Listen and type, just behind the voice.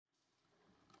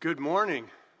Good morning.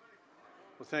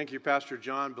 Well, thank you, Pastor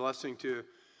John. Blessing to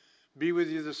be with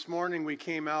you this morning. We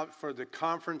came out for the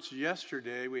conference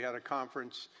yesterday. We had a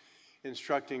conference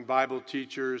instructing Bible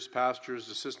teachers, pastors,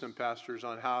 assistant pastors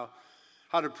on how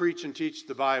to preach and teach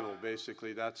the Bible.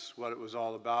 Basically, that's what it was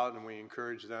all about, and we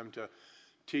encouraged them to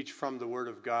teach from the Word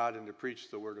of God and to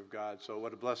preach the Word of God. So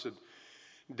what a blessed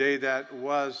day that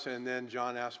was. And then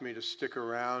John asked me to stick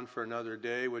around for another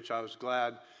day, which I was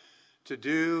glad to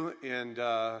do and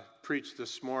preach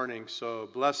this morning. So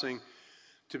blessing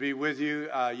to be with you.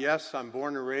 Yes, I'm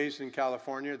born and raised in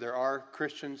California. There are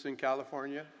Christians in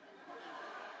California.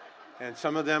 And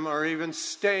some of them are even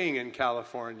staying in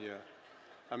California.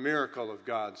 A miracle of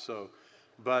God.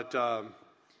 But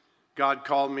God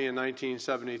called me in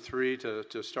 1973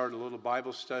 to start a little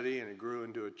Bible study, and it grew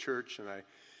into a church. And I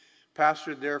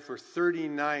pastored there for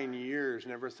 39 years.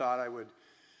 Never thought I would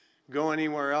go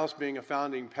anywhere else being a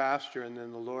founding pastor, and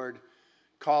then the Lord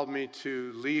called me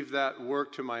to leave that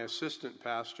work to my assistant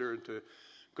pastor and to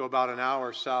go about an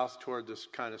hour south toward this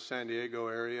kind of San Diego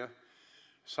area,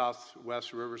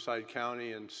 southwest Riverside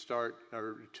County, and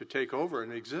to take over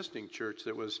an existing church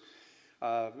that was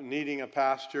needing a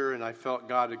pastor, and I felt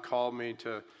God had called me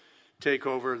to take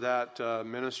over that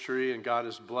ministry, and God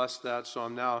has blessed that. So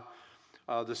I'm now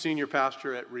the senior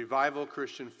pastor at Revival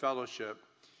Christian Fellowship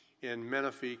in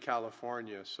Menifee,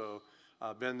 California. So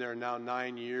I've been there now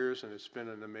 9 years, and it's been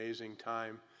an amazing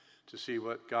time to see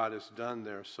what God has done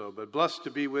there. But blessed to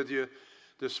be with you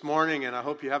this morning, and I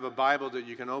hope you have a Bible that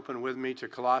you can open with me to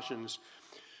Colossians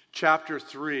chapter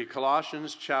 3.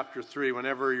 Colossians chapter 3.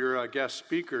 Whenever you're a guest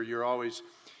speaker, you're always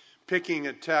picking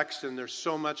a text, and there's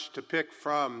so much to pick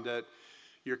from that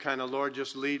you're kind of, Lord,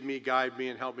 just lead me, guide me,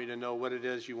 and help me to know what it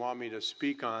is you want me to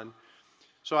speak on.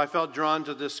 So I felt drawn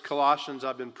to this Colossians.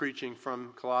 I've been preaching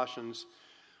from Colossians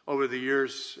over the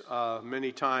years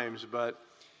many times, but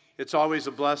it's always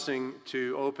a blessing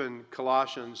to open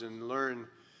Colossians and learn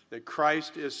that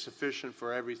Christ is sufficient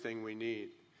for everything we need.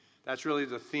 That's really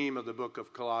the theme of the book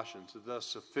of Colossians, the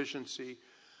sufficiency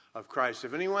of Christ.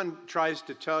 If anyone tries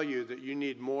to tell you that you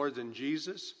need more than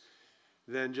Jesus,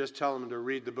 then just tell them to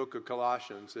read the book of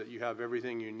Colossians, that you have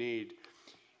everything you need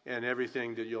and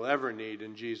everything that you'll ever need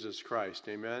in Jesus Christ.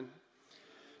 Amen?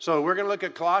 So we're going to look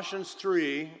at Colossians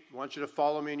 3. I want you to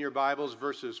follow me in your Bibles,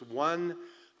 verses 1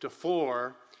 to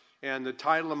 4. And the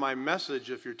title of my message,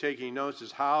 if you're taking notes,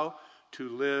 is How to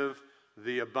Live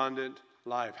the Abundant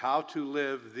Life. How to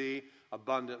live the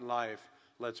abundant life.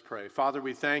 Let's pray. Father,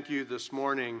 we thank you this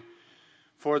morning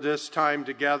for this time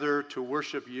together to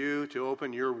worship you, to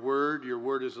open your word. Your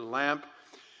word is a lamp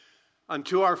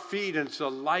unto our feet, and it's a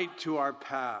light to our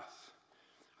path.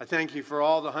 I thank you for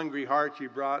all the hungry hearts you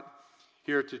brought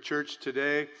here to church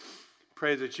today.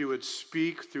 Pray that you would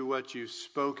speak through what you've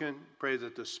spoken. Pray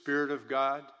that the Spirit of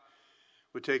God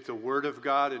would take the Word of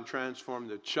God and transform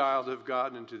the child of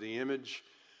God into the image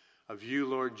of you,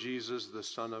 Lord Jesus, the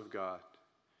Son of God.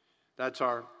 That's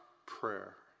our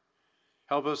prayer.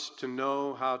 Help us to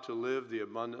know how to live the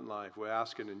abundant life. We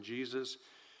ask it in Jesus'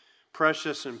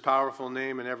 precious and powerful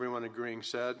name, and everyone agreeing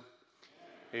said,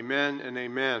 Amen and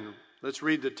amen. Let's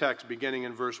read the text beginning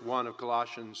in verse 1 of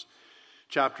Colossians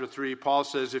chapter 3. Paul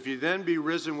says, If you then be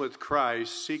risen with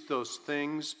Christ, seek those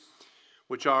things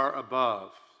which are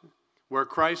above, where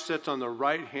Christ sits on the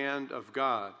right hand of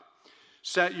God.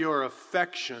 Set your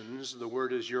affections, the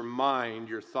word is your mind,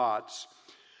 your thoughts,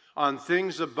 on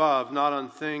things above, not on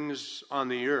things on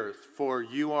the earth. For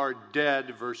you are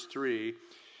dead, verse 3,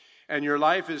 and your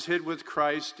life is hid with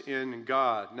Christ in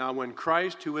God. Now when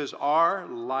Christ, who is our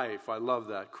life, I love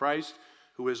that, Christ,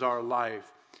 who is our life,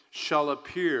 shall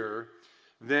appear,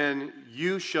 then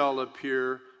you shall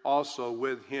appear also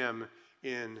with him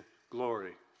in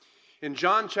glory. In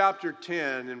John chapter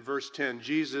 10, in verse 10,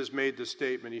 Jesus made the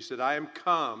statement. He said, I am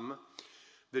come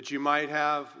that you might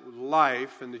have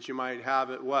life, and that you might have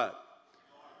it what?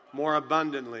 More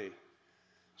abundantly.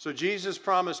 So Jesus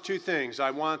promised two things. I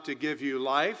want to give you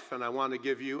life, and I want to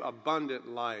give you abundant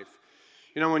life.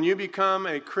 You know, when you become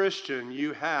a Christian,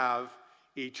 you have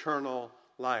eternal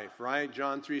life, right?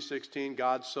 John 3:16,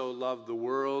 God so loved the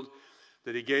world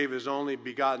that he gave his only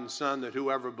begotten Son, that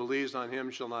whoever believes on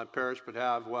him shall not perish but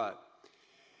have what?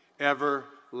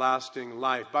 Everlasting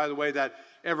life. By the way, that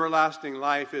everlasting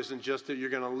life isn't just that you're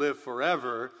going to live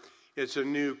forever. It's a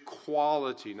new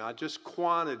quality, not just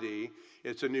quantity.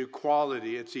 It's a new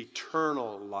quality. It's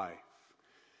eternal life.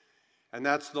 And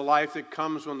that's the life that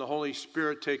comes when the Holy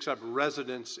Spirit takes up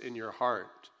residence in your heart.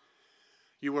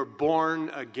 You were born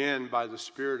again by the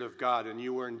Spirit of God, and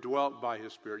you were indwelt by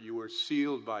his Spirit. You were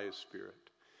sealed by his Spirit,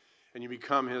 and you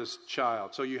become his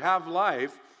child. So you have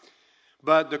life,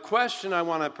 But the question I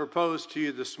want to propose to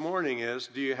you this morning is,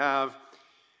 do you have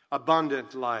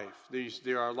abundant life?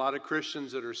 There are a lot of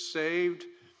Christians that are saved,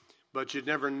 but you'd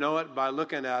never know it by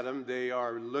looking at them. They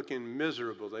are looking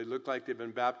miserable. They look like they've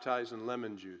been baptized in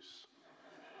lemon juice.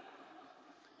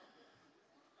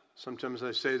 Sometimes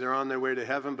I say they're on their way to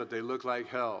heaven, but they look like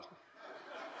hell.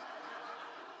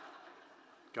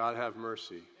 God have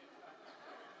mercy.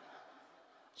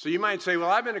 So you might say,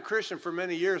 well, I've been a Christian for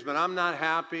many years, but I'm not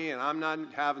happy, and I'm not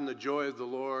having the joy of the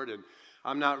Lord, and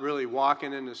I'm not really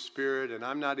walking in the Spirit, and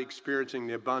I'm not experiencing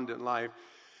the abundant life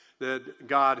that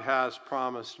God has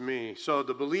promised me. So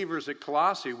the believers at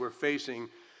Colossae were facing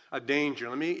a danger.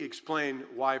 Let me explain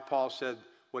why Paul said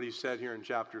what he said here in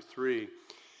chapter 3.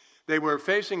 They were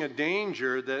facing a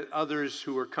danger that others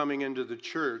who were coming into the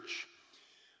church,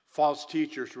 false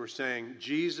teachers, were saying,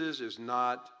 Jesus is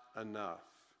not enough.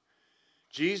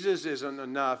 Jesus isn't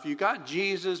enough. You got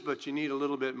Jesus, but you need a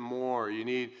little bit more. You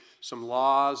need some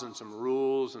laws and some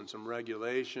rules and some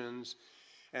regulations.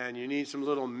 And you need some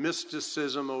little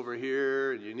mysticism over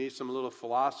here. And you need some little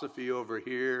philosophy over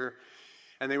here.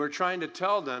 And they were trying to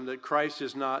tell them that Christ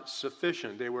is not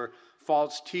sufficient. They were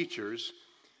false teachers.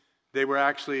 They were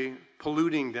actually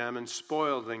polluting them and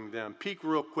spoiling them. Peek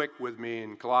real quick with me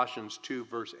in Colossians 2,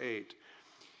 verse 8.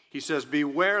 He says,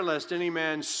 beware lest any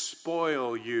man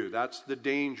spoil you. That's the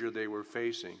danger they were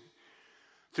facing.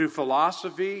 Through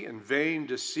philosophy and vain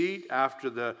deceit, after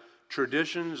the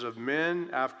traditions of men,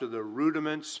 after the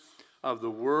rudiments of the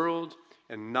world,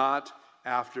 and not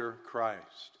after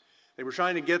Christ. They were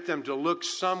trying to get them to look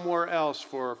somewhere else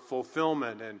for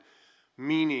fulfillment and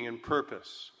meaning and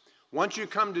purpose. Once you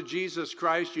come to Jesus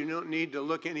Christ, you don't need to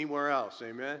look anywhere else.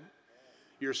 Amen?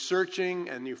 You're searching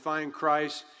and you find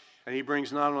Christ, and he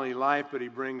brings not only life, but he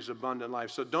brings abundant life.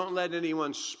 So don't let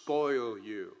anyone spoil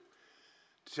you.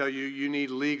 Tell you you need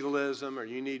legalism, or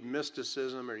you need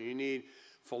mysticism, or you need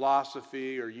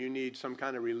philosophy, or you need some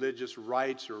kind of religious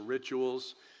rites or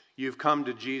rituals. You've come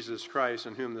to Jesus Christ,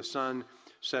 and whom the Son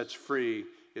sets free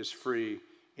is free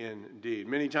indeed.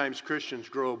 Many times Christians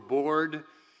grow bored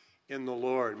in the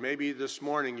Lord. Maybe this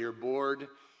morning you're bored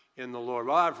in the Lord.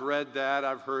 Well, I've read that,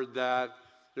 I've heard that.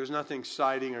 There's nothing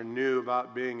exciting or new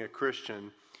about being a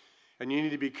Christian. And you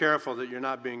need to be careful that you're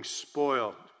not being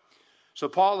spoiled. So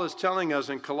Paul is telling us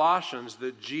in Colossians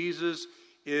that Jesus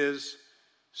is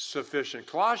sufficient.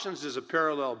 Colossians is a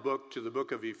parallel book to the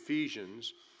book of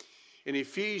Ephesians. In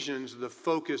Ephesians, the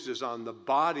focus is on the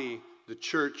body, the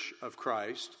church of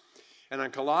Christ. And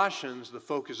in Colossians, the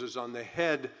focus is on the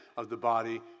head of the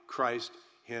body, Christ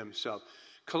himself.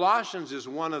 Colossians is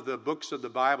one of the books of the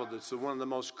Bible that's one of the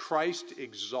most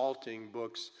Christ-exalting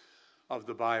books of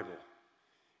the Bible.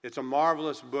 It's a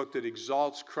marvelous book that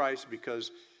exalts Christ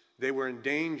because they were in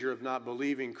danger of not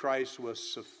believing Christ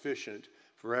was sufficient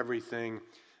for everything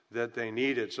that they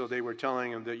needed. So they were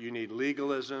telling them that you need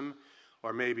legalism,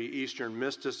 or maybe Eastern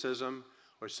mysticism,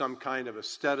 or some kind of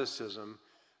asceticism,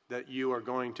 that you are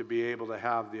going to be able to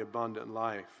have the abundant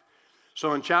life.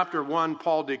 So in chapter 1,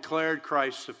 Paul declared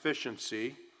Christ's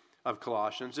sufficiency of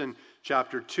Colossians. In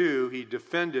chapter 2, he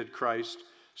defended Christ's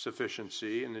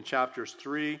sufficiency. And in chapters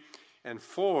 3 and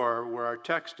 4, where our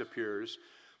text appears,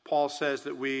 Paul says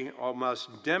that we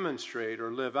must demonstrate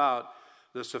or live out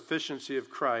the sufficiency of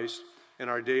Christ in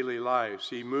our daily lives.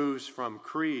 He moves from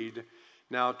creed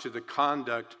now to the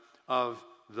conduct of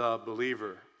the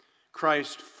believer.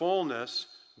 Christ's fullness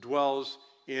dwells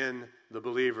in the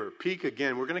believer. Peek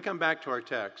again. We're going to come back to our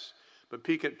text, but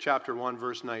peek at chapter 1,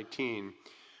 verse 19,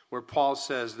 where Paul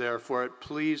says, therefore it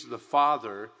pleased the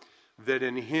Father that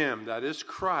in him, that is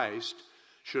Christ,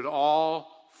 should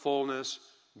all fullness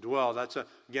dwell. That's,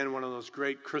 again, one of those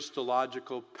great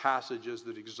Christological passages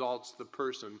that exalts the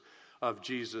person of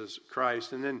Jesus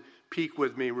Christ. And then peek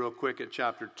with me real quick at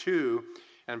chapter 2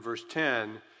 and verse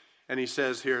 10. And he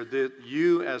says here that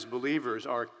you as believers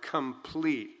are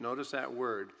complete. Notice that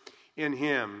word. In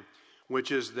him,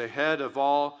 which is the head of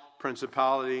all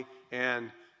principality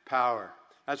and power.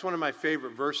 That's one of my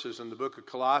favorite verses in the book of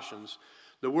Colossians.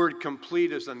 The word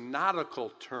complete is a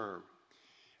nautical term.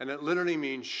 And it literally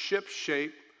means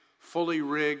ship-shape, fully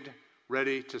rigged,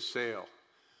 ready to sail.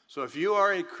 So if you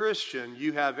are a Christian,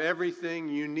 you have everything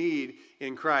you need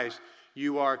in Christ.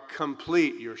 You are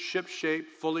complete. You're ship-shape,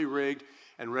 fully rigged,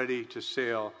 and ready to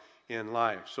sail in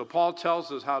life. So Paul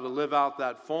tells us how to live out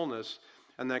that fullness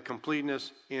and that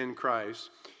completeness in Christ.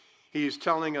 He's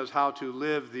telling us how to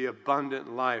live the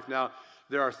abundant life. Now,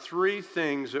 there are three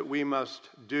things that we must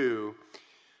do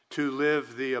to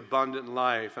live the abundant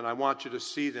life, and I want you to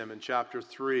see them in chapter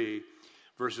 3,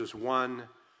 verses 1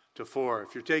 to 4.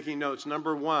 If you're taking notes,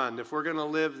 number 1, if we're going to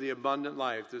live the abundant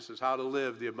life, this is how to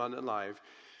live the abundant life,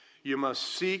 you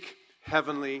must seek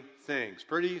heavenly things.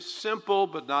 Pretty simple,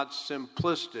 but not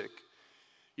simplistic.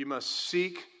 You must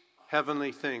seek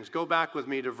heavenly things. Go back with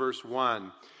me to verse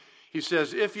 1. He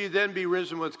says, if you then be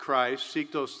risen with Christ,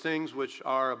 seek those things which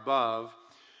are above,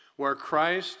 where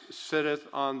Christ sitteth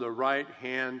on the right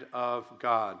hand of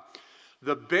God.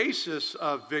 The basis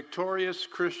of victorious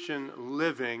Christian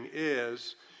living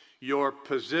is your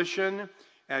position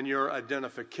and your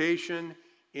identification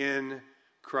in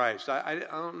Christ. I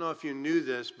don't know if you knew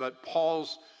this, but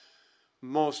Paul's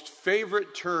most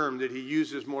favorite term that he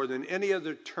uses more than any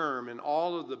other term in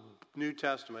all of the New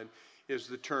Testament is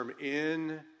the term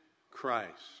in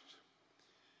Christ.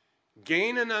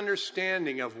 Gain an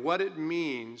understanding of what it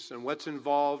means and what's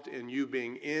involved in you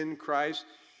being in Christ,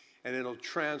 and it'll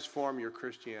transform your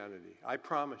Christianity. I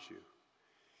promise you.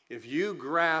 If you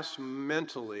grasp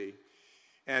mentally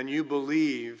and you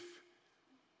believe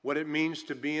what it means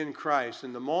to be in Christ,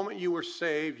 and the moment you were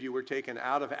saved, you were taken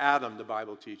out of Adam, the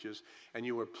Bible teaches, and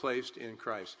you were placed in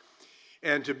Christ.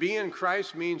 And to be in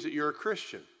Christ means that you're a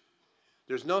Christian.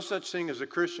 There's no such thing as a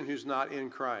Christian who's not in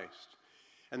Christ.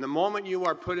 And the moment you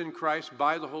are put in Christ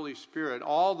by the Holy Spirit,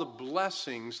 all the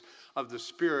blessings of the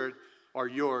Spirit are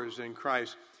yours in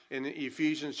Christ. In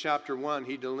Ephesians chapter 1,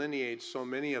 he delineates so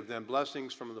many of them.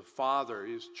 Blessings from the Father,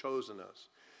 he's chosen us.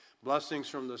 Blessings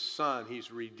from the Son,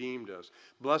 he's redeemed us.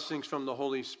 Blessings from the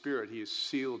Holy Spirit, he has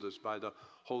sealed us by the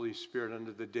Holy Spirit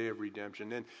under the day of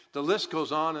redemption. And the list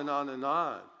goes on and on and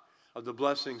on of the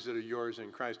blessings that are yours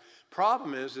in Christ.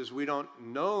 Problem is we don't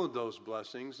know those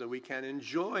blessings, that we can't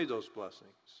enjoy those blessings.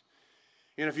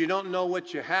 And if you don't know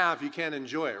what you have, you can't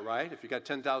enjoy it, right? If you got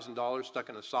 $10,000 stuck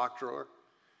in a sock drawer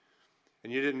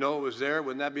and you didn't know it was there,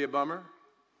 wouldn't that be a bummer?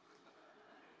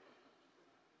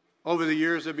 Over the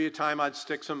years, there'd be a time I'd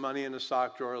stick some money in the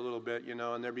sock drawer a little bit,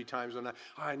 and there'd be times when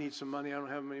I need some money, I don't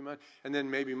have any money. And then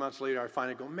maybe months later, I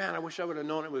finally go, man, I wish I would have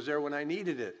known it was there when I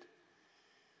needed it.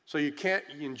 So you can't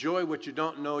enjoy what you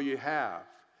don't know you have.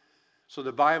 So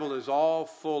the Bible is all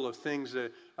full of things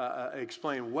that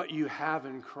explain what you have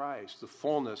in Christ, the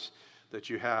fullness that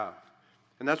you have.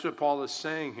 And that's what Paul is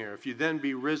saying here. If you then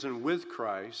be risen with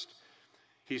Christ,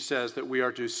 he says that we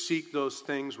are to seek those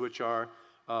things which are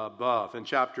above. In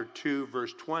chapter 2,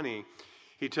 verse 20,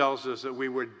 he tells us that we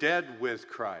were dead with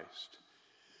Christ.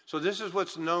 So this is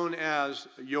what's known as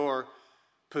your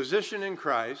position in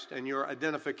Christ and your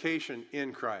identification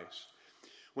in Christ.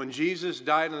 When Jesus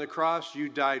died on the cross, you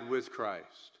died with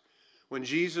Christ. When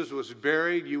Jesus was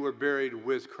buried, you were buried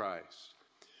with Christ.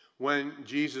 When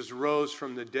Jesus rose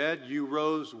from the dead, you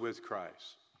rose with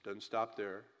Christ. Doesn't stop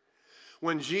there.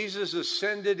 When Jesus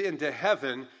ascended into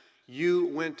heaven, you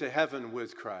went to heaven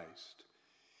with Christ.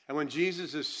 And when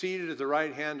Jesus is seated at the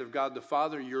right hand of God the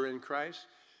Father, you're in Christ.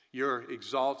 You're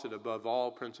exalted above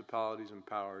all principalities and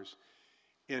powers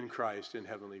in Christ in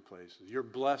heavenly places. You're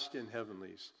blessed in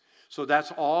heavenlies. So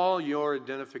that's all your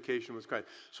identification with Christ.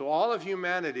 So all of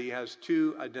humanity has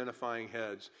two identifying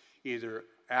heads. Either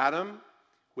Adam,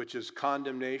 which is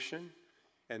condemnation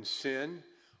and sin,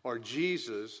 or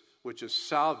Jesus, which is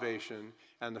salvation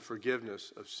and the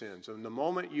forgiveness of sins. And the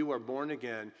moment you are born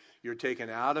again, you're taken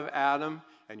out of Adam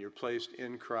and you're placed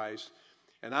in Christ.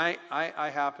 And I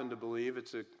happen to believe,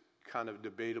 it's a kind of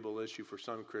debatable issue for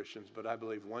some Christians, but I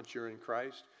believe once you're in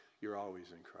Christ, you're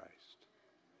always in Christ.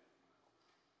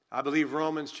 I believe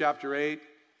Romans chapter 8,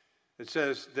 it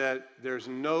says that there's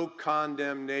no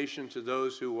condemnation to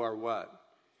those who are what?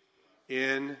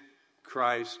 In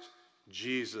Christ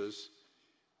Jesus.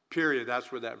 Period.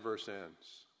 That's where that verse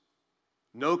ends.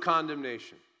 No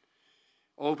condemnation.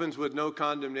 Opens with no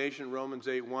condemnation, Romans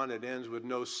 8:1. It ends with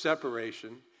no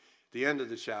separation, the end of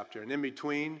the chapter. And in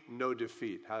between, no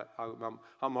defeat.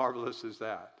 How marvelous is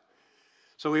that?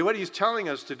 So what he's telling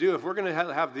us to do, if we're going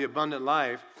to have the abundant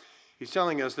life, he's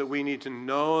telling us that we need to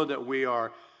know that we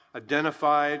are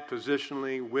identified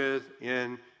positionally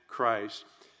within Christ,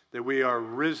 that we are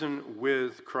risen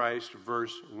with Christ,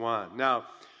 verse 1. Now,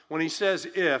 when he says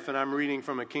if, and I'm reading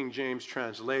from a King James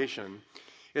translation,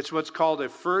 it's what's called a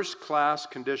first-class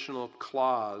conditional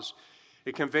clause.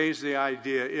 It conveys the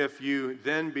idea, if you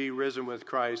then be risen with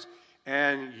Christ,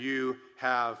 and you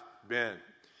have been.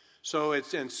 So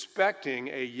it's inspecting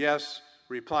a yes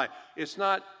reply. It's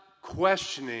not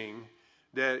questioning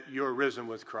that you're risen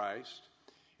with Christ.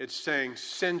 It's saying,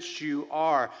 since you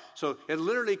are. So it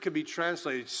literally could be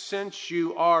translated, since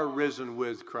you are risen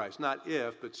with Christ. Not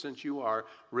if, but since you are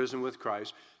risen with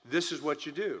Christ, this is what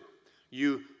you do.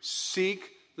 You seek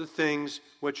the things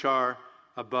which are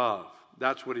above.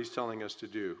 That's what he's telling us to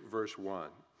do, verse 1.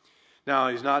 Now,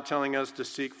 he's not telling us to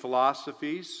seek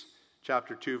philosophies,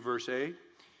 chapter 2, verse 8.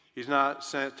 He's not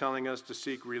telling us to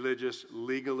seek religious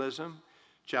legalism,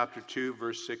 chapter 2,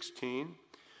 verse 16.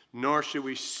 Nor should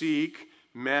we seek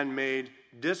man-made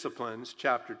disciplines,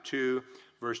 chapter 2,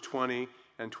 verse 20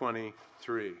 and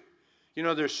 23. You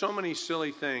know, there's so many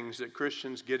silly things that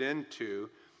Christians get into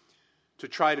to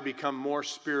try to become more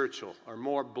spiritual or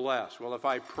more blessed. Well, if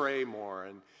I pray more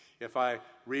and if I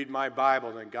read my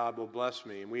Bible, then God will bless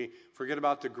me. And we forget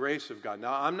about the grace of God.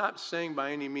 Now, I'm not saying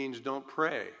by any means don't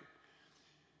pray.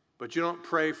 But you don't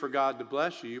pray for God to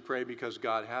bless you. You pray because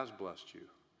God has blessed you.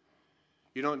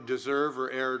 You don't deserve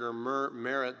or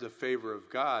merit the favor of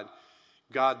God.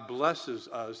 God blesses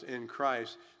us in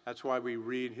Christ. That's why we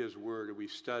read His Word, we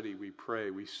study, we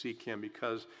pray, we seek Him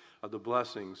because of the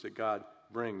blessings that God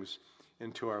brings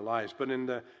into our lives. But in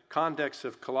the context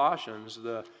of Colossians,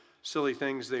 the silly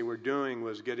things they were doing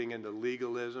was getting into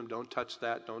legalism. Don't touch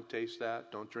that, don't taste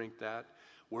that, don't drink that.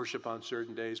 Worship on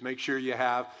certain days. Make sure you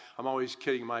have, I'm always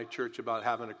kidding my church about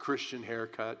having a Christian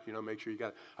haircut. You know, make sure you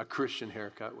got a Christian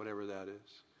haircut, whatever that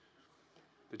is.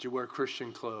 That you wear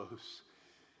Christian clothes.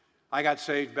 I got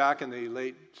saved back in the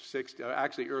late 60s,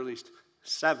 actually early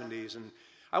 70s, and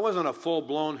I wasn't a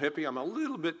full-blown hippie. I'm a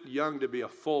little bit young to be a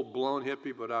full-blown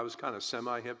hippie, but I was kind of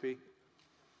semi-hippie.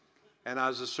 And I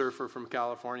was a surfer from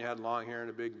California, had long hair and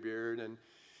a big beard,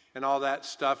 and all that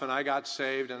stuff, and I got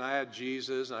saved, and I had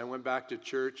Jesus, and I went back to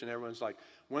church, and everyone's like,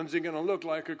 when's he going to look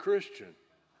like a Christian?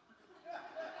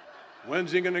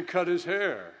 When's he going to cut his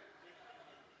hair?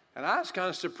 And I was kind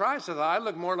of surprised. I thought, I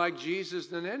look more like Jesus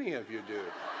than any of you do.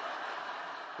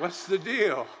 What's the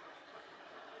deal?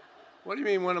 What do you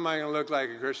mean, when am I going to look like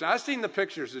a Christian? I've seen the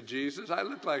pictures of Jesus. I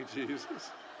look like Jesus.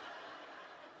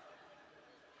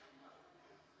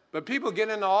 But people get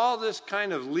into all this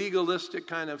kind of legalistic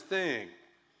kind of thing.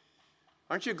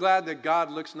 Aren't you glad that God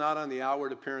looks not on the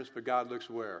outward appearance, but God looks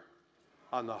where?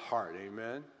 On the heart,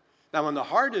 amen? Now, when the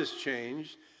heart is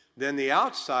changed, then the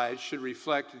outside should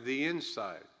reflect the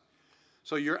inside.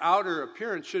 So your outer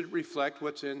appearance should reflect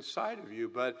what's inside of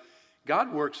you, but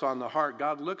God works on the heart.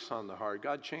 God looks on the heart.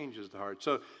 God changes the heart.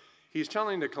 So he's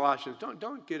telling the Colossians,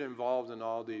 don't get involved in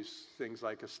all these things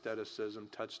like asceticism,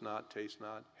 touch not, taste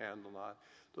not, handle not.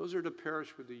 Those are to perish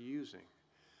with the using.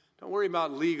 Don't worry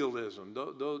about legalism.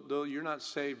 Though you're not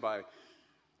saved by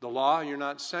the law, you're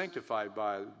not sanctified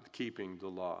by keeping the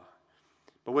law.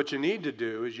 But what you need to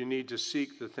do is you need to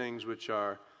seek the things which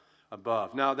are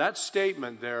above. Now, that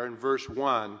statement there in verse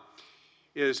 1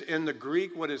 is in the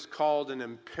Greek what is called an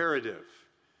imperative.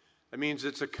 That means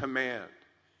it's a command.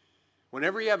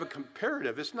 Whenever you have a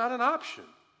comparative, it's not an option.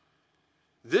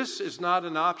 This is not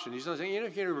an option. He's not saying,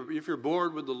 if you're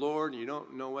bored with the Lord and you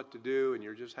don't know what to do and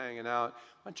you're just hanging out,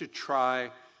 why don't you try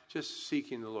just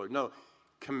seeking the Lord? No,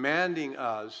 commanding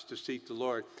us to seek the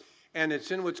Lord. And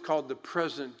it's in what's called the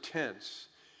present tense,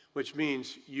 which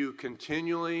means you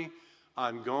continually,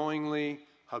 ongoingly,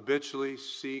 habitually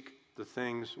seek the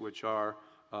things which are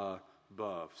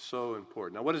above. So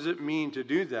important. Now, what does it mean to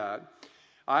do that?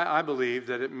 I believe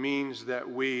that it means that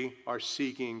we are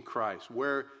seeking Christ.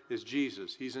 Where is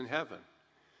Jesus? He's in heaven.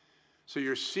 So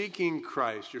you're seeking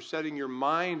Christ. You're setting your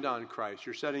mind on Christ.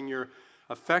 You're setting your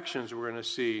affections, we're going to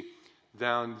see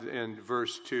down in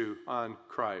verse 2, on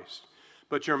Christ.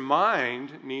 But your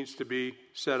mind needs to be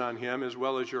set on Him as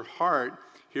well as your heart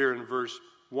here in verse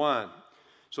 1.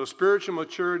 So spiritual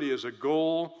maturity is a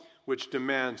goal which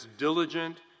demands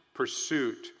diligent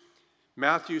pursuit.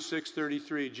 Matthew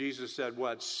 6:33, Jesus said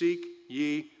what? Seek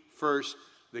ye first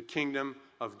the kingdom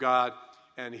of God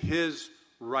and His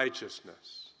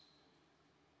righteousness.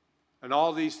 And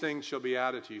all these things shall be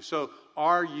added to you. So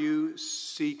are you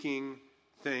seeking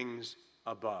things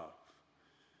above?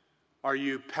 Are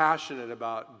you passionate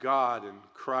about God and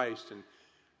Christ and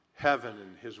heaven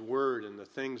and His Word and the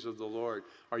things of the Lord?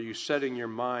 Are you setting your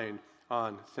mind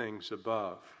on things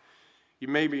above? You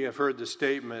maybe have heard the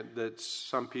statement that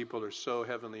some people are so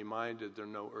heavenly minded they're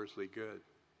no earthly good.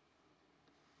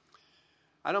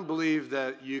 I don't believe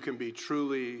that you can be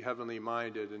truly heavenly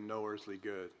minded and no earthly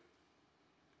good.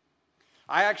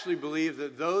 I actually believe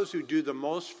that those who do the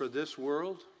most for this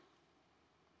world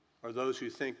are those who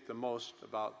think the most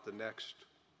about the next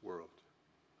world.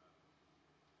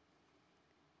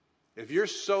 If you're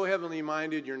so heavenly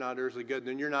minded you're not earthly good,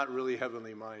 then you're not really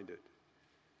heavenly minded.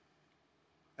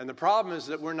 And the problem is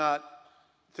that we're not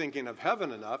thinking of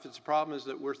heaven enough. The problem is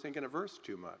that we're thinking of earth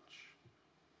too much.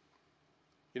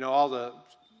 You know, all the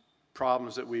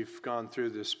problems that we've gone through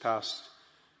this past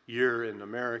year in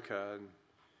America and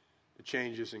the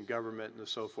changes in government and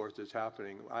so forth that's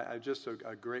happening, I just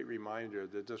a great reminder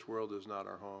that this world is not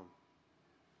our home.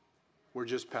 We're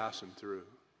just passing through.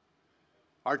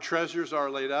 Our treasures are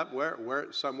laid up where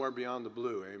somewhere beyond the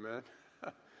blue. Amen.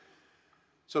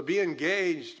 So be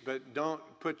engaged, but don't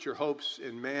put your hopes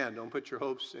in man. Don't put your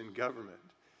hopes in government.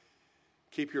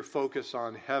 Keep your focus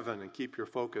on heaven and keep your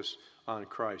focus on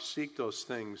Christ. Seek those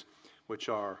things which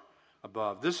are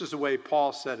above. This is the way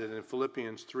Paul said it in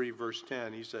Philippians 3, verse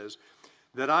 10. He says,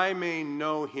 that I may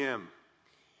know him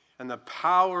and the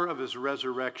power of his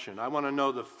resurrection. I want to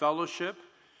know the fellowship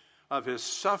of his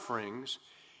sufferings,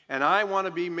 and I want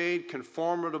to be made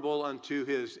conformable unto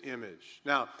his image.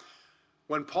 Now,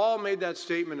 when Paul made that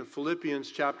statement in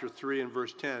Philippians chapter 3 and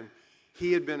verse 10,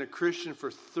 he had been a Christian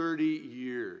for 30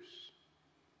 years.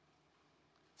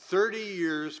 30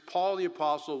 years, Paul the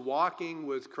Apostle walking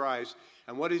with Christ.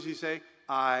 And what does he say?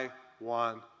 I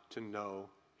want to know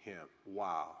him.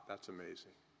 Wow, that's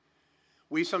amazing.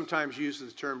 We sometimes use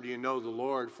the term, do you know the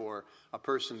Lord, for a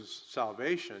person's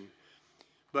salvation.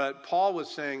 But Paul was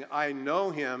saying, I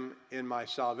know him in my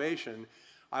salvation.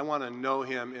 I want to know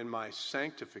him in my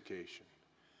sanctification.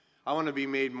 I want to be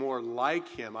made more like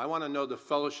him. I want to know the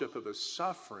fellowship of his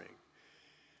suffering.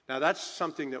 Now, that's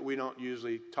something that we don't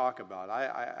usually talk about.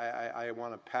 I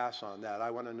want to pass on that.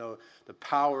 I want to know the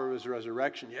power of his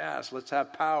resurrection. Yes, let's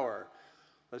have power.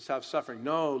 Let's have suffering.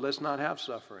 No, let's not have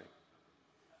suffering.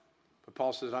 But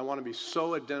Paul says, I want to be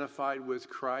so identified with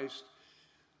Christ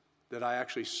that I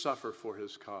actually suffer for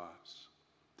his cause.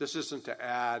 This isn't to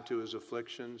add to his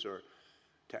afflictions or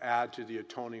to add to the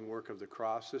atoning work of the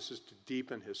cross. This is to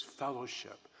deepen his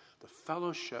fellowship, the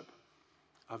fellowship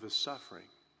of his suffering.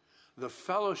 The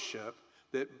fellowship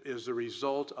that is the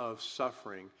result of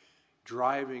suffering,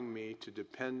 driving me to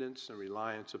dependence and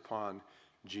reliance upon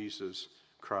Jesus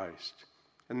Christ.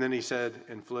 And then he said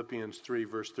in Philippians 3,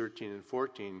 verse 13 and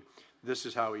 14, this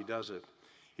is how he does it.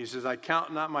 He says, I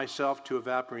count not myself to have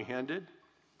apprehended.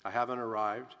 I haven't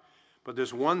arrived. But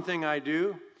there's one thing I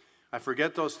do. I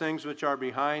forget those things which are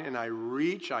behind, and I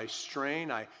reach, I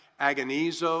strain, I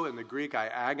agonizo. In the Greek, I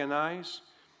agonize.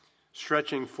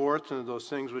 Stretching forth into those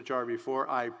things which are before,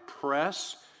 I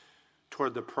press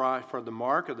toward the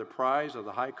mark of the prize of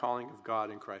the high calling of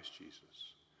God in Christ Jesus.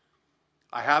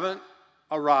 I haven't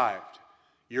arrived.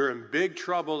 You're in big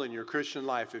trouble in your Christian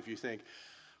life if you think,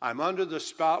 I'm under the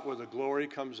spout where the glory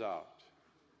comes out.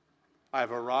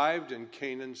 I've arrived in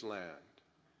Canaan's land.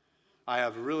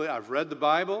 I've read the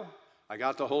Bible. I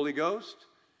got the Holy Ghost.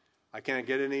 I can't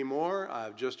get any more.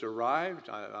 I've just arrived.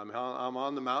 I'm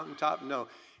on the mountaintop. No,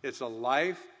 it's a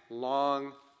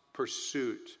lifelong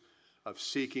pursuit of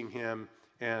seeking him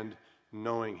and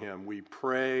knowing him. We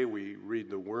pray, we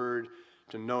read the word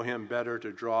to know him better,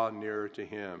 to draw nearer to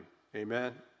him.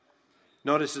 Amen?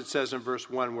 Notice it says in verse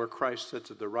 1 where Christ sits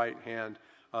at the right hand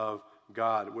of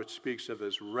God, which speaks of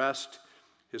his rest,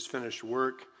 his finished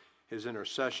work, his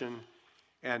intercession,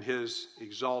 and his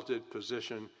exalted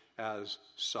position as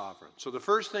sovereign. So the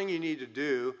first thing you need to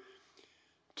do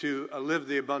to live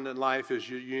the abundant life is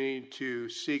you need to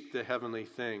seek the heavenly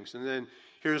things. And then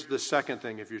here's the second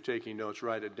thing. If you're taking notes,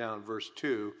 write it down. Verse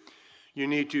 2, you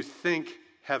need to think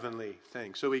heavenly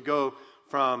things. So we go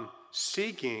from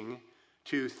seeking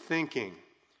to thinking.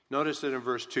 Notice that in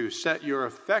verse 2, set your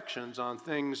affections on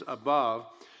things above,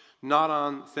 not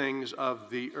on things of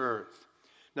the earth.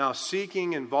 Now,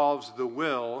 seeking involves the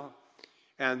will,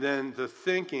 and then the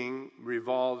thinking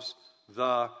revolves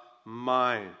the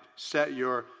mind. Set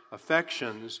your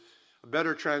affections. A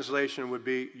better translation would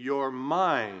be your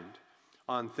mind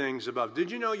on things above. Did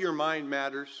you know your mind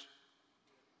matters?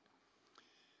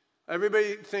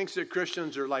 Everybody thinks that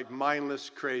Christians are like mindless,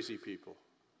 crazy people.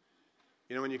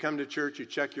 You know, when you come to church, you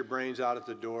check your brains out at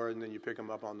the door, and then you pick them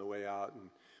up on the way out.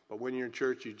 But when you're in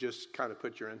church, you just kind of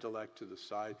put your intellect to the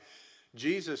side.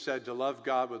 Jesus said to love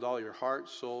God with all your heart,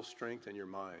 soul, strength, and your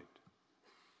mind.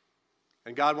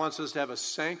 And God wants us to have a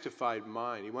sanctified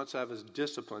mind. He wants to have a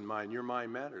disciplined mind. Your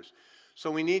mind matters. So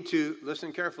we need to,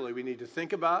 listen carefully, we need to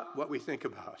think about what we think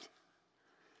about.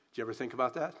 Did you ever think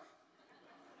about that?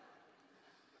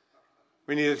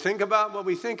 We need to think about what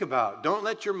we think about. Don't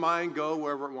let your mind go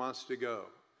wherever it wants to go.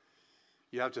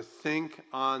 You have to think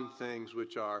on things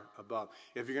which are above.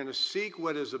 If you're going to seek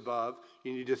what is above,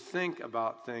 you need to think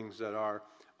about things that are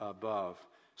above.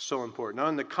 So important. Now,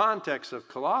 in the context of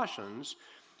Colossians,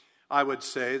 I would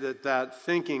say that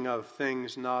thinking of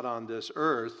things not on this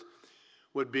earth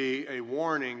would be a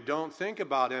warning. Don't think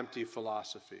about empty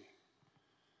philosophy.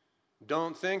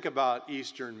 Don't think about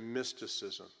Eastern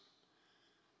mysticism.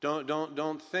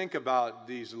 Don't think about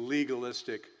these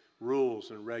legalistic rules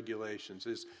and regulations.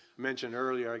 As mentioned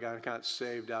earlier, I got kind of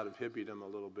saved out of hippiedom a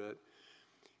little bit.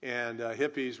 And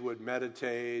hippies would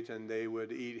meditate, and they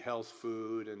would eat health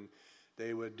food, and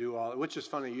They would do all, which is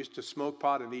funny, used to smoke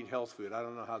pot and eat health food. I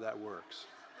don't know how that works.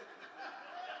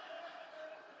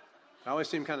 It always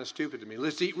seemed kind of stupid to me.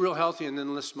 Let's eat real healthy and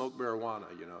then let's smoke marijuana.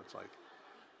 It's like,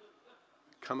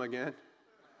 come again?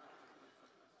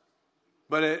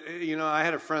 But, I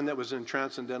had a friend that was in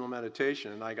transcendental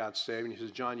meditation, and I got saved, and he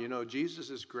says, John, Jesus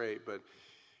is great, but,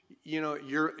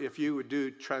 if you would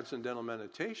do transcendental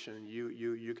meditation,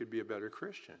 you could be a better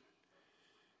Christian.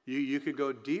 You could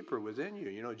go deeper within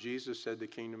you. Jesus said the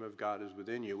kingdom of God is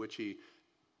within you, which he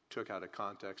took out of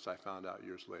context, I found out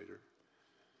years later.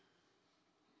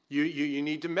 You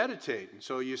need to meditate. And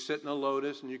so you sit in a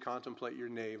lotus and you contemplate your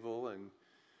navel and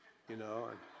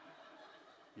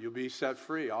you'll be set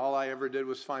free. All I ever did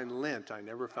was find lint. I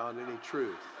never found any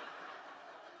truth.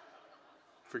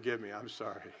 Forgive me, I'm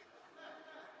sorry.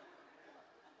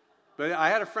 But I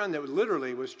had a friend that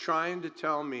literally was trying to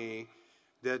tell me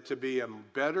that to be a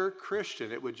better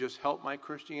Christian, it would just help my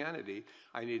Christianity.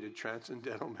 I needed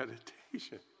transcendental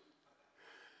meditation.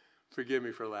 Forgive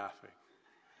me for laughing.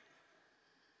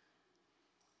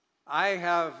 I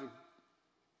have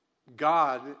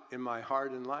God in my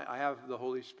heart and life. I have the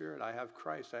Holy Spirit. I have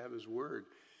Christ. I have His Word.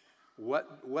 What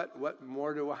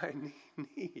more do I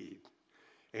need?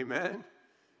 Amen?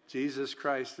 Jesus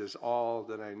Christ is all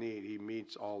that I need. He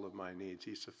meets all of my needs.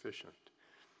 He's sufficient.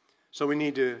 So we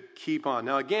need to keep on.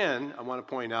 Now again, I want to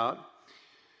point out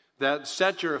that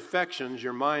set your affections,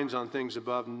 your minds on things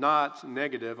above, not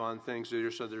negative on things that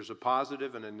are. So there's a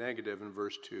positive and a negative in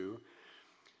verse 2.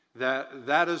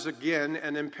 That is, again,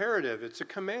 an imperative. It's a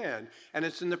command, and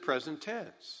it's in the present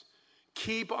tense.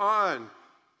 Keep on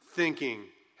thinking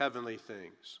heavenly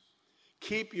things.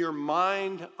 Keep your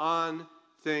mind on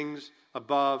things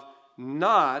above,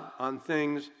 not on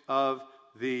things of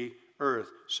the earth.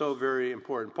 So very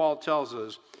important. Paul tells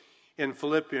us in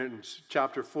Philippians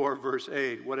chapter 4, verse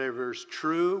 8, whatever is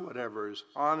true, whatever is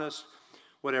honest,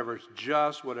 whatever is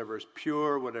just, whatever is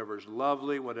pure, whatever is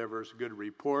lovely, whatever is good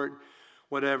report,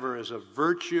 whatever is of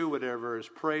virtue, whatever is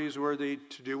praiseworthy,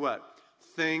 to do what?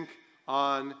 Think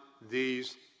on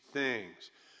these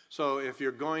things. So if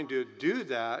you're going to do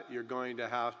that, you're going to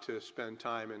have to spend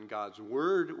time in God's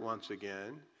Word once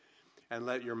again and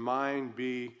let your mind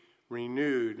be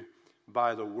renewed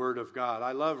by the Word of God.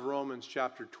 I love Romans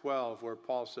chapter 12 where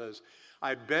Paul says,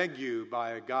 I beg you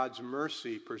by God's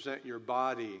mercy, present your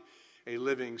body a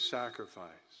living sacrifice.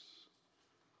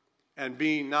 And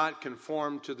be not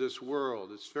conformed to this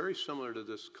world. It's very similar to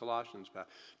this Colossians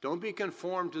passage. Don't be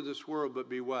conformed to this world, but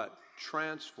be what?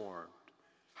 Transformed.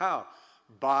 How?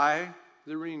 By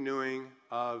the renewing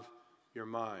of your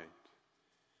mind.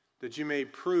 That you may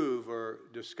prove or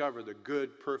discover the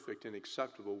good, perfect, and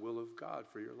acceptable will of God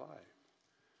for your life.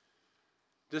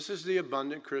 This is the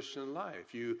abundant Christian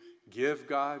life. You give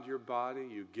God your body,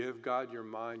 you give God your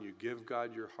mind, you give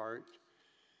God your heart.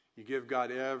 You give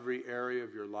God every area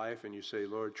of your life and you say,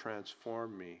 Lord,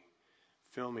 transform me.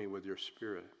 Fill me with your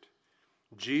Spirit.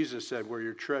 Jesus said, where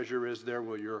your treasure is, there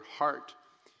will your heart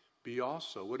be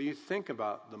also. What do you think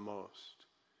about the most?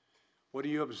 What are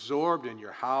you absorbed in?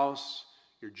 Your house,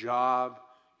 your job,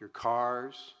 your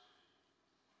cars,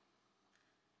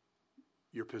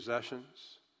 your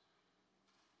possessions?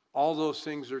 All those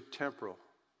things are temporal.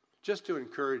 Just to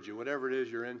encourage you, whatever it is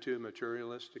you're into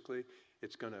materialistically,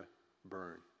 it's going to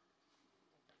burn.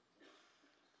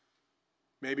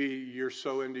 Maybe you're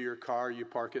so into your car, you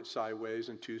park it sideways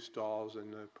in 2 stalls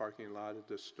in the parking lot at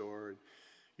the store, and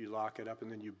you lock it up,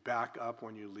 and then you back up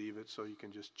when you leave it so you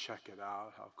can just check it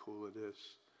out, how cool it is.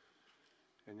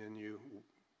 And then you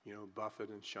buff it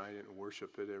and shine it and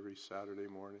worship it every Saturday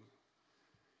morning.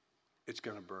 It's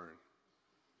going to burn.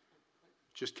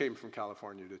 Just came from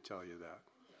California to tell you that.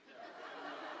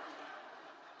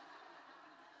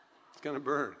 It's going to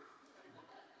burn.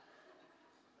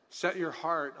 Set your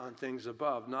heart on things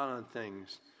above, not on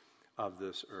things of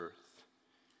this earth.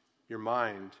 Your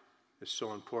mind is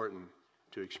so important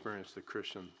to experience the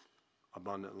Christian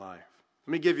abundant life.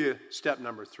 Let me give you step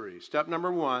number 3. Step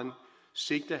number 1,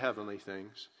 seek the heavenly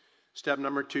things. Step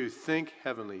number 2, think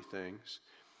heavenly things.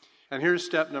 And here's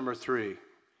step number 3,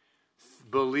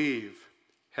 believe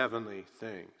heavenly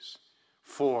things.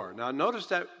 4. Now notice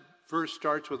that verse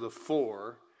starts with a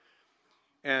 4.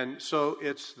 And so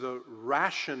it's the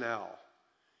rationale.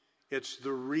 It's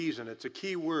the reason. It's a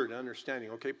key word,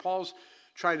 understanding. Okay, Paul's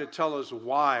trying to tell us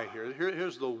why here.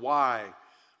 Here's the why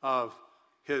of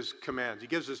his commands. He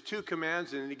gives us 2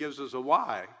 commands and he gives us a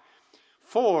why.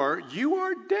 For you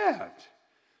are dead.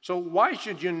 So why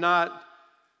should you not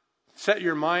set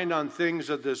your mind on things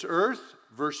of this earth?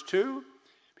 Verse 2.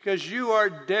 Because you are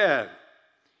dead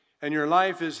and your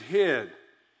life is hid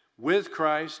with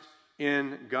Christ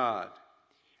in God.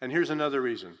 And here's another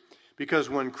reason. Because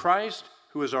when Christ,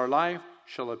 who is our life,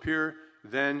 shall appear,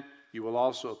 then you will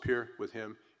also appear with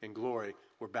him in glory.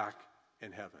 We're back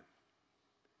in heaven.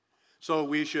 So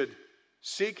we should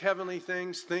seek heavenly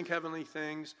things, think heavenly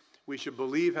things. We should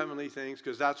believe heavenly things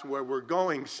because that's where we're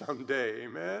going someday.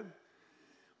 Amen?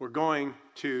 We're going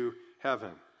to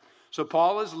heaven. So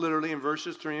Paul is literally in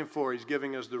verses 3 and 4, he's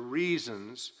giving us the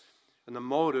reasons and the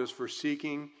motives for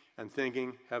seeking and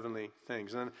thinking heavenly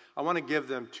things. And I want to give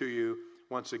them to you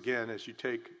once again as you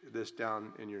take this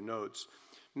down in your notes.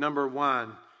 Number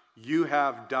 1, you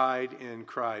have died in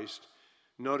Christ.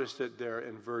 Notice it there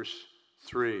in verse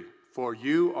 3. For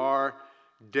you are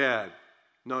dead.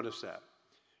 Notice that.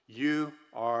 You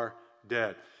are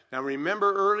dead. Now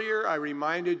remember earlier I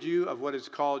reminded you of what is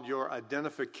called your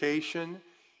identification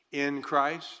in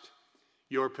Christ,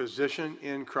 your position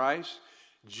in Christ.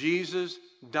 Jesus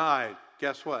died.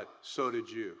 Guess what? So did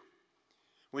you.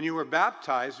 When you were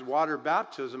baptized, water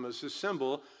baptism is a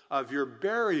symbol of your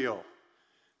burial.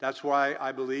 That's why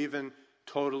I believe in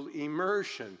total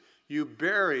immersion. You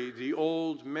bury the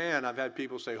old man. I've had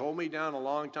people say, hold me down a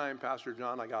long time, Pastor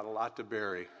John. I got a lot to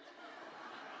bury.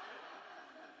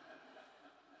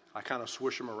 I kind of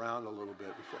swish them around a little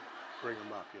bit before I bring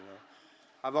them up, you know.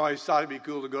 I've always thought it'd be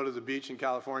cool to go to the beach in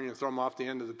California and throw them off the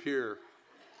end of the pier.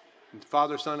 And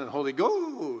Father, Son, and Holy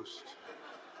Ghost.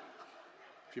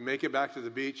 If you make it back to the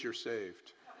beach, you're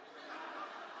saved.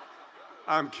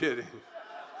 I'm kidding.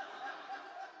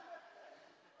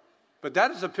 But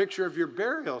that is a picture of your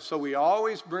burial, so we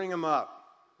always bring them up.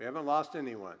 We haven't lost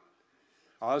anyone.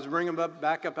 Always bring them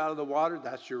back up out of the water.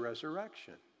 That's your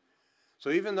resurrection. So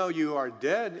even though you are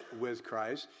dead with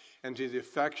Christ and to the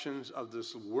affections of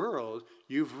this world,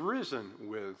 you've risen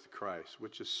with Christ,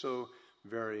 which is so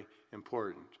very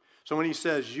important. So when he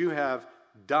says you have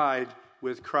died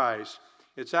with Christ,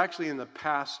 it's actually in the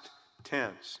past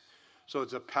tense. So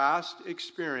it's a past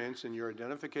experience in your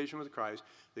identification with Christ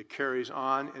that carries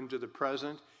on into the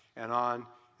present and on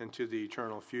into the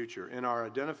eternal future. In our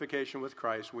identification with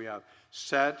Christ, we have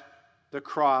set the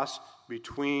cross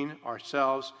between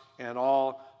ourselves and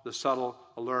all the subtle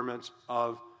allurements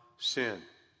of sin.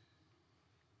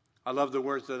 I love the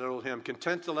words of that old hymn,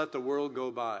 content to let the world go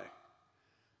by,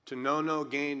 to know no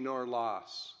gain nor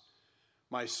loss.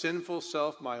 My sinful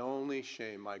self, my only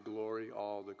shame, my glory,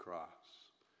 all the cross.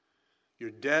 You're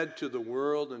dead to the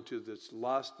world and to its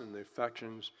lust and the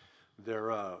affections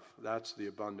thereof. That's the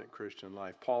abundant Christian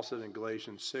life. Paul said in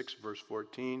Galatians 6, verse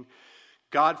 14,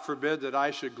 God forbid that I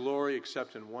should glory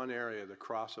except in one area, the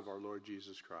cross of our Lord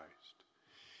Jesus Christ.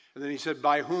 And then he said,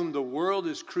 by whom the world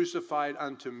is crucified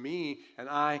unto me, and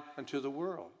I unto the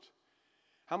world.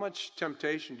 How much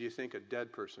temptation do you think a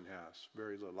dead person has?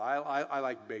 Very little. I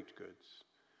like baked goods.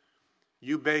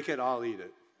 You bake it, I'll eat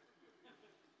it.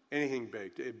 Anything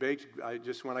baked.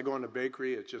 When I go in the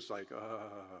bakery, it's just like, I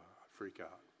freak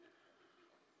out.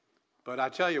 But I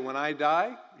tell you, when I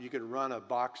die, you could run a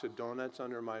box of donuts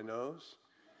under my nose,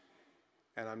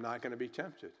 and I'm not going to be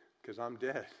tempted because I'm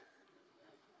dead.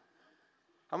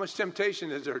 How much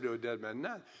temptation is there to a dead man?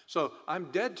 None. So I'm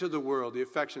dead to the world, the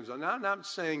affections. Now, I'm not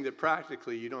saying that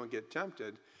practically you don't get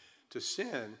tempted to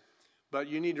sin, but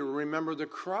you need to remember the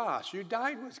cross. You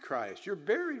died with Christ. You're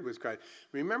buried with Christ.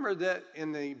 Remember that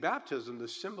in the baptism, the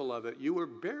symbol of it, you were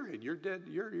buried. You're dead.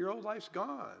 Your old life's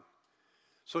gone.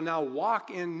 So now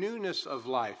walk in newness of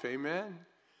life. Amen?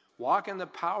 Walk in the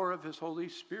power of his Holy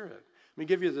Spirit. Let me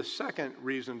give you the second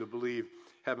reason to believe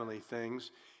heavenly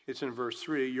things. It's in verse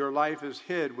 3. Your life is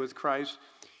hid with Christ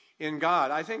in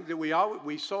God. I think that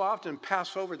we so often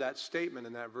pass over that statement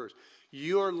in that verse.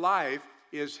 Your life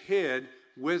is hid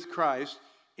with Christ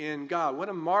in God. What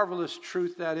a marvelous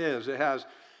truth that is. It has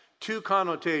two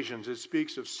connotations. It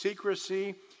speaks of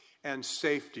secrecy and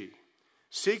safety.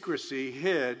 Secrecy,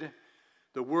 hid,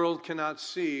 the world cannot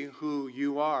see who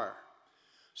you are.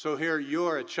 So here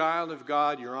you're a child of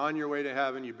God. You're on your way to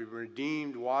heaven. You've been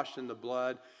redeemed, washed in the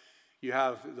blood. You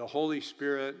have the Holy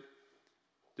Spirit.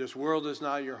 This world is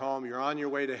not your home. You're on your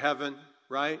way to heaven,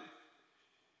 right?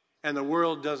 And the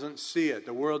world doesn't see it.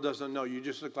 The world doesn't know. You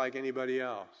just look like anybody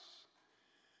else.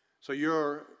 So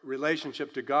your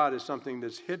relationship to God is something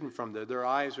that's hidden from them. Their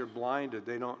eyes are blinded.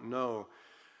 They don't know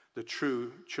the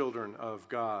true children of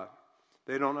God.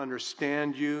 They don't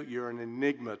understand you. You're an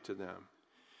enigma to them.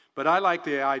 But I like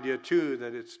the idea, too,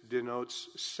 that it denotes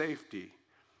safety,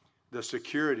 the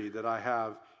security that I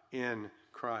have in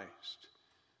Christ.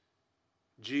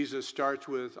 Jesus starts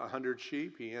with 100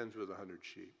 sheep. He ends with 100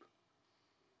 sheep.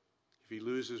 If he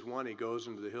loses one, he goes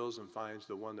into the hills and finds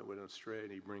the one that went astray,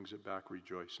 and he brings it back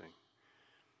rejoicing.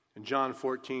 In John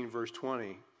 14, verse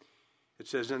 20, It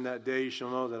says, in that day you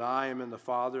shall know that I am in the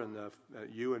Father, and that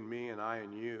you in me, and I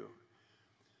in you.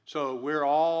 So we're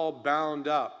all bound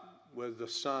up with the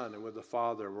Son and with the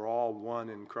Father. We're all one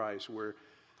in Christ. We're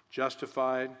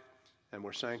justified and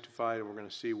we're sanctified, and we're going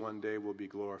to see one day we'll be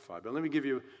glorified. But let me give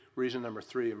you reason number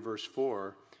 3 in verse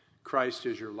 4. Christ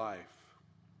is your life.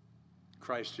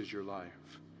 Christ is your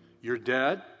life. You're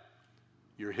dead.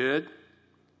 You're hid.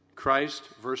 Christ,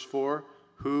 verse 4,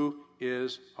 who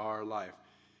is our life?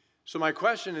 So my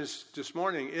question is this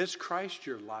morning, is Christ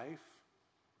your life?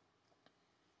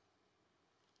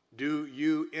 Do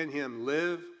you in him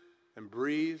live and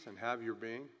breathe and have your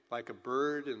being? Like a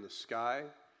bird in the sky?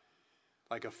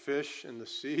 Like a fish in the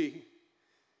sea?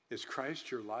 Is Christ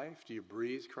your life? Do you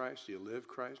breathe Christ? Do you live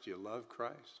Christ? Do you love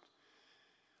Christ?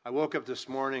 I woke up this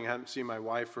morning, I haven't seen my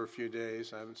wife for a few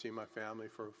days. I haven't seen my family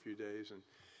for a few days. And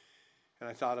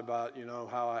I thought about,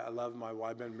 how I love my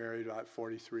wife. I've been married about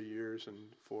 43 years and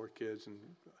 4 kids, and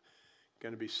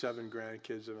going to be 7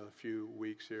 grandkids in a few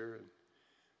weeks here. And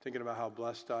thinking about how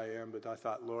blessed I am. But I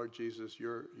thought, Lord Jesus,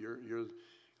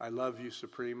 I love you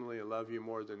supremely. I love you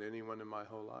more than anyone in my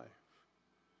whole life.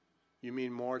 You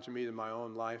mean more to me than my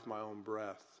own life, my own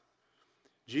breath.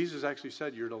 Jesus actually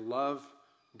said you're to love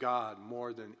God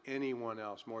more than anyone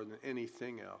else, more than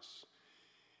anything else.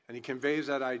 And he conveys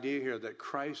that idea here that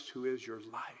Christ, who is your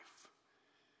life.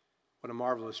 What a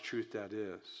marvelous truth that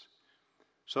is.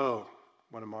 So,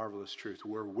 what a marvelous truth.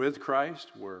 We're with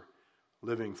Christ, we're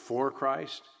living for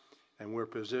Christ, and we're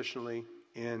positionally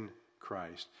in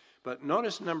Christ. But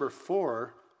notice number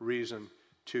 4 reason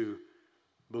to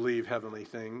believe heavenly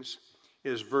things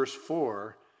is verse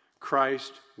 4,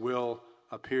 Christ will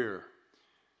appear.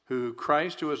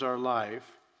 Christ, who is our life,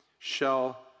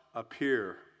 shall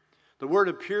appear. The word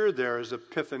appear there is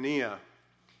epiphania.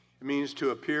 It means to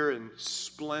appear in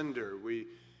splendor. We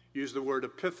use the word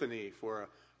epiphany for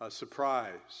a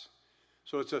surprise.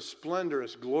 So it's a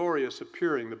splendorous, glorious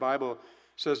appearing. The Bible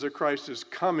says that Christ is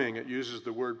coming. It uses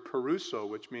the word peruso,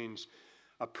 which means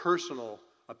a personal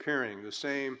appearing. The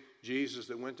same Jesus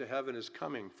that went to heaven is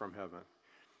coming from heaven.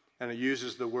 And it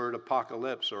uses the word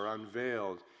apocalypse or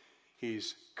unveiled.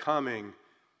 He's coming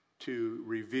to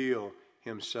reveal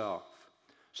himself.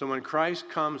 So when Christ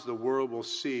comes, the world will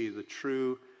see the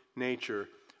true nature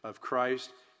of Christ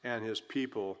and his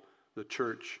people, the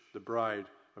church, the bride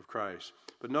of Christ.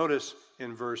 But notice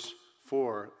in verse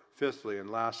 4, fifthly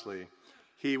and lastly,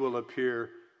 we will appear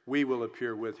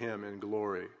with him in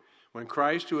glory. When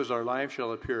Christ, who is our life,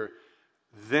 shall appear,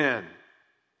 then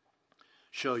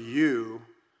shall you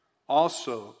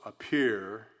also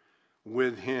appear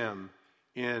with him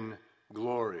in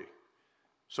glory.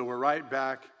 So we're right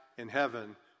back in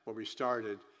heaven where we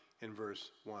started in verse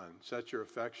 1. Set your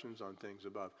affections on things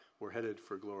above. We're headed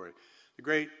for glory. The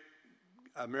great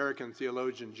American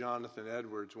theologian Jonathan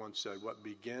Edwards once said, what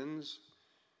begins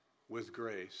with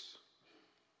grace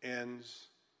ends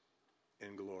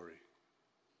in glory.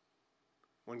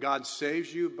 When God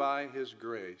saves you by his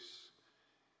grace,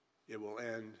 it will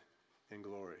end in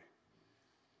glory.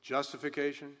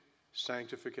 Justification,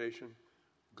 sanctification,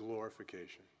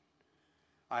 glorification.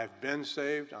 I've been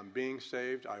saved, I'm being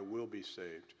saved, I will be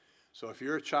saved. So if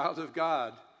you're a child of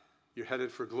God, you're headed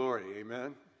for glory.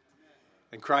 Amen?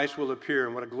 And Christ will appear,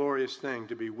 and what a glorious thing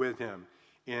to be with him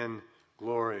in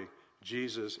glory.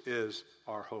 Jesus is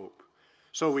our hope.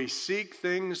 So we seek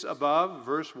things above,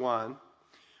 verse 1.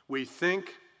 We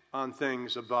think on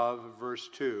things above, verse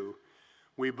 2.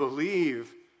 We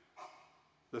believe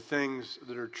the things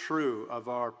that are true of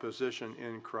our position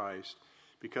in Christ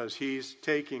because he's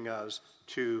taking us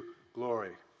to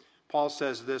glory. Paul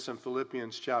says this in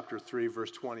Philippians chapter 3,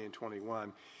 verse 20 and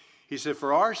 21. He said,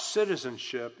 for our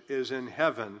citizenship is in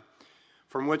heaven,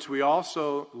 from which we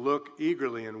also look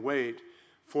eagerly and wait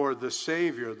for the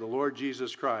Savior, the Lord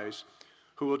Jesus Christ,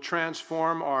 who will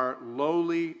transform our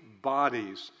lowly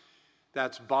bodies,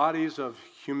 that's bodies of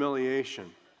humiliation,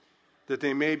 that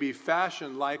they may be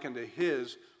fashioned like unto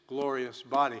his glorious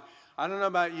body. I don't know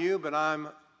about you, but I'm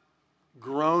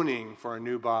groaning for a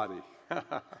new body.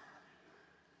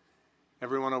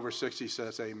 Everyone over 60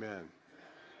 says amen.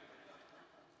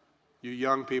 You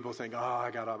young people think,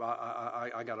 I got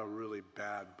a really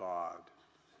bad bod.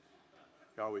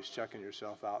 You're always checking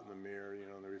yourself out in the mirror,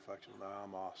 in the reflection. No,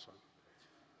 I'm awesome.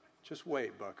 Just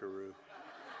wait, buckaroo.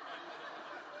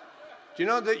 Do you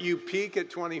know that you peak at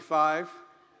 25?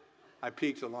 I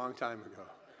peaked a long time ago.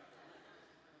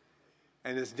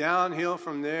 And it's downhill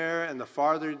from there, and the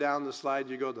farther down the slide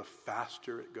you go, the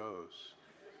faster it goes.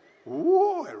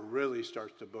 Woo, it really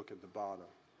starts to book at the bottom.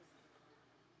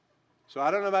 So I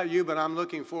don't know about you, but I'm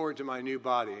looking forward to my new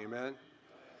body, amen?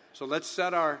 So let's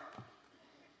set our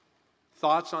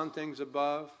thoughts on things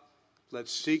above.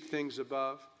 Let's seek things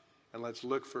above. And let's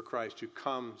look for Christ who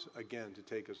comes again to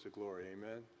take us to glory.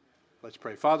 Amen. Let's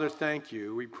pray. Father, thank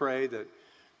you. We pray that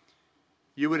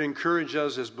you would encourage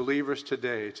us as believers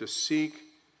today to seek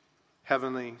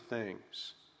heavenly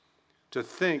things, to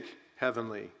think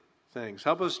heavenly things.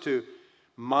 Help us to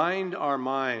mind our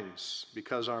minds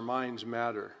because our minds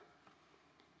matter.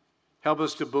 Help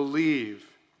us to believe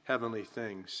heavenly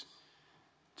things,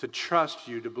 to trust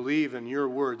you, to believe in your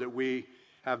word that we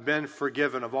have been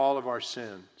forgiven of all of our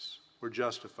sins. We're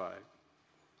justified.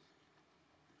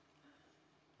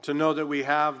 To know that we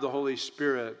have the Holy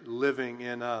Spirit living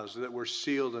in us, that we're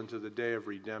sealed unto the day of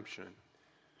redemption.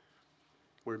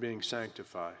 We're being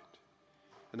sanctified.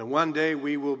 And then one day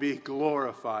we will be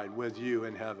glorified with you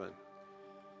in heaven.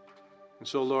 And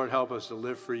so, Lord, help us to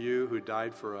live for you who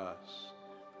died for us.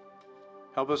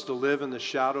 Help us to live in the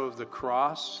shadow of the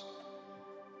cross.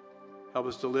 Help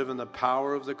us to live in the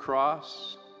power of the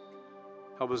cross.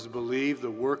 Help us to believe the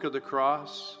work of the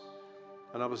cross.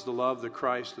 And help us to love the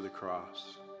Christ of the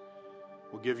cross.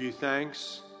 We'll give you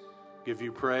thanks, give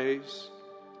you praise,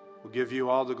 we'll give you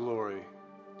all the glory.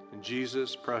 In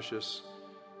Jesus' precious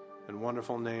and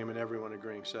wonderful name, and everyone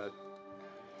agreeing said,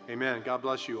 amen. God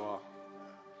bless you all.